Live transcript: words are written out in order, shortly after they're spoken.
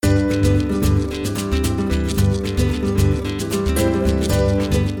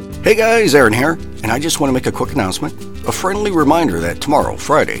Hey guys, Aaron here, and I just want to make a quick announcement. A friendly reminder that tomorrow,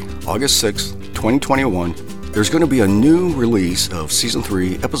 Friday, August 6th, 2021, there's going to be a new release of Season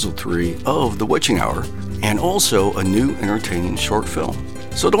 3, Episode 3 of The Witching Hour, and also a new entertaining short film.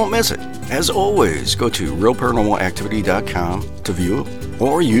 So don't miss it. As always, go to realparanormalactivity.com to view it,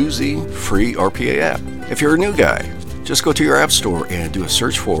 or use the free RPA app. If you're a new guy, just go to your app store and do a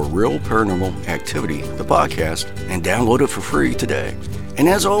search for Real Paranormal Activity, the podcast, and download it for free today. And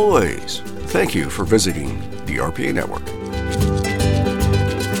as always, thank you for visiting the RPA Network.